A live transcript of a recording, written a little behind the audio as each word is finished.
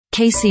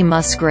Kacey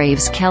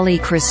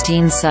MusgravesKelly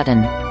Christine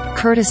Sutton.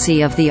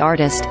 Courtesy of the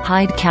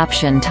artistHide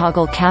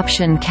captiontoggle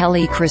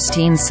captionKelly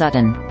Christine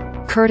Sutton.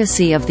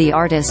 Courtesy of the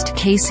artist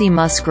Kacey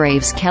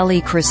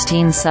MusgravesKelly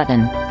Christine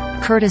Sutton.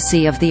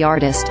 Courtesy of the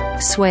artist,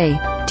 Sway,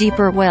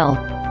 Deeper Well,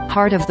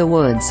 Heart of the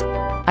Woods.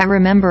 I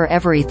remember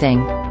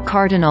everything.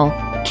 Cardinal.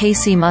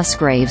 Kacey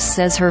Musgraves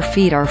says her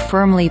feet are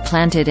firmly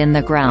planted in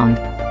the ground,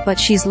 but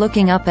she's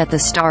looking up at the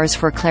stars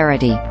for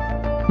clarity.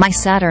 My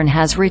Saturn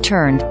has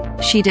returned,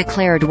 she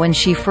declared when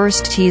she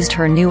first teased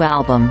her new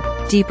album,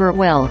 Deeper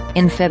Well,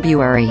 in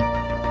February.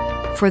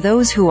 For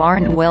those who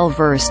aren't well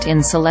versed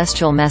in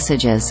celestial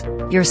messages,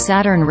 your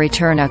Saturn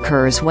return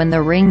occurs when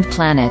the ringed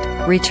planet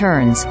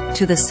returns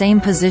to the same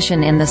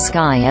position in the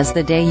sky as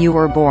the day you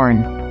were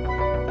born.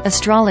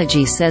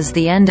 Astrology says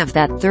the end of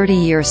that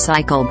 30-year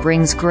cycle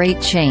brings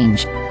great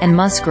change, and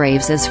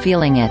Musgraves is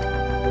feeling it.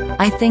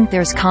 I think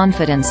there's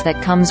confidence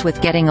that comes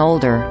with getting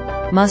older,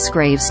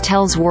 Musgraves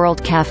tells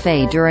World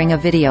Cafe during a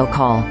video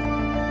call.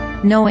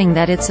 Knowing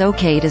that it's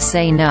okay to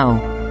say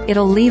no.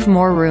 It'll leave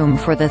more room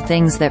for the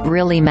things that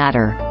really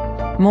matter.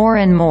 More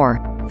and more,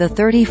 the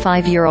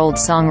 35-year-old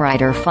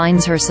songwriter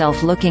finds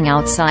herself looking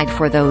outside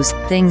for those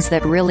things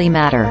that really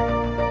matter.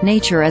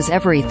 Nature is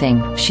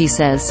everything, she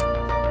says.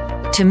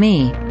 To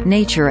me,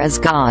 nature is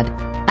God.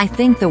 I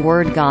think the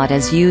word God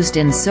is used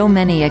in so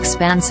many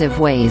expansive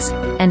ways,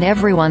 and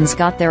everyone's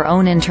got their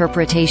own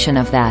interpretation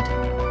of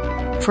that.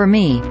 For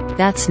me,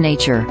 that's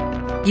nature.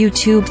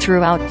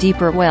 YouTubeThroughout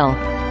Deeper Well,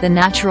 the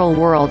natural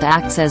world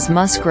acts as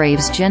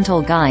Musgraves'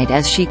 gentle guide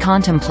as she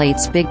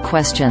contemplates big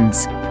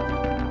questions.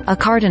 A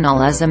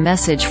cardinal is a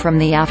message from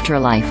the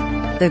afterlife.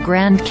 The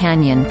Grand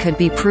Canyon could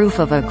be proof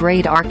of a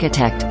great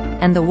architect,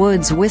 and the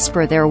woods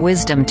whisper their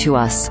wisdom to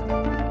us.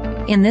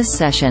 In this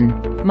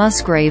session,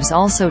 Musgraves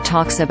also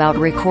talks about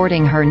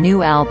recording her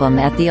new album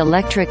at the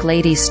Electric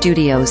Lady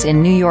Studios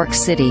in New York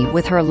City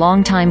with her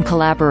longtime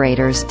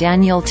collaborators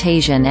Daniel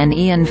Tashian and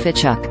Ian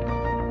Fitchuk.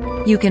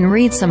 You can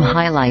read some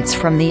highlights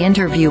from the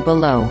interview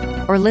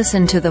below, or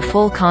listen to the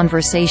full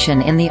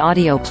conversation in the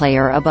audio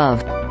player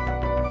above.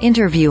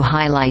 Interview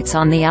highlights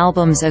on the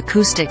album's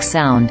acoustic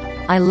sound.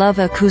 I love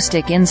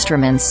acoustic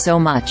instruments so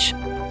much.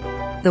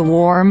 The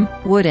warm,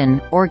 wooden,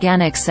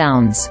 organic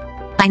sounds.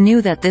 I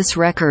knew that this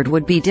record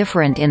would be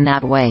different in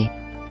that way.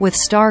 With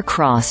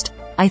star-crossed,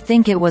 I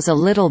think it was a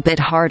little bit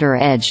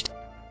harder-edged.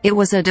 It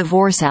was a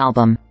divorce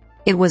album.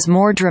 It was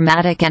more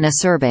dramatic and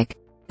acerbic.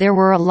 There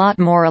were a lot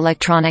more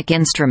electronic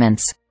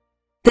instruments.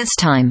 This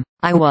time,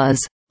 I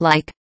was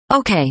like,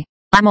 okay,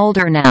 I'm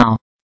older now.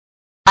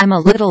 I'm a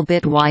little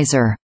bit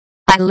wiser.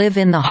 I live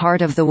in the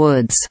heart of the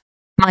woods.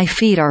 My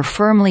feet are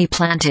firmly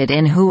planted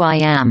in who I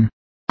am.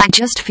 I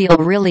just feel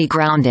really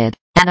grounded,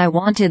 and I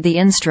wanted the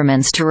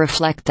instruments to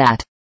reflect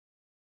that.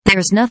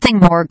 There's nothing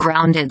more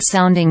grounded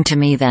sounding to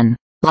me than,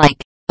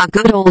 like, a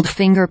good old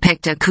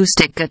finger-picked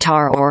acoustic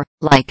guitar or,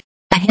 like,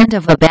 a hint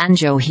of a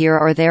banjo here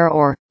or there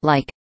or,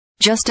 like,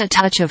 just a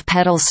touch of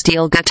pedal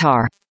steel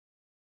guitar.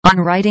 On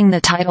writing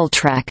the title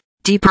track,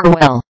 Deeper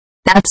Well,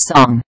 that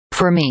song,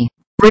 for me,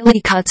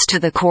 really cuts to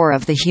the core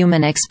of the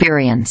human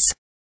experience.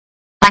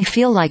 I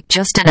feel like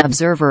just an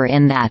observer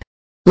in that.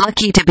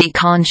 Lucky to be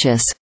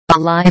conscious,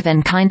 alive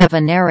and kind of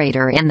a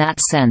narrator in that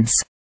sense.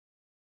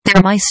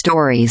 They're my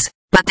stories,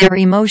 but they're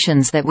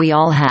emotions that we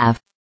all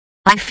have.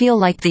 I feel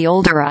like the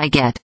older I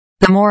get,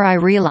 the more I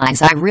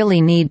realize I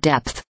really need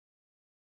depth.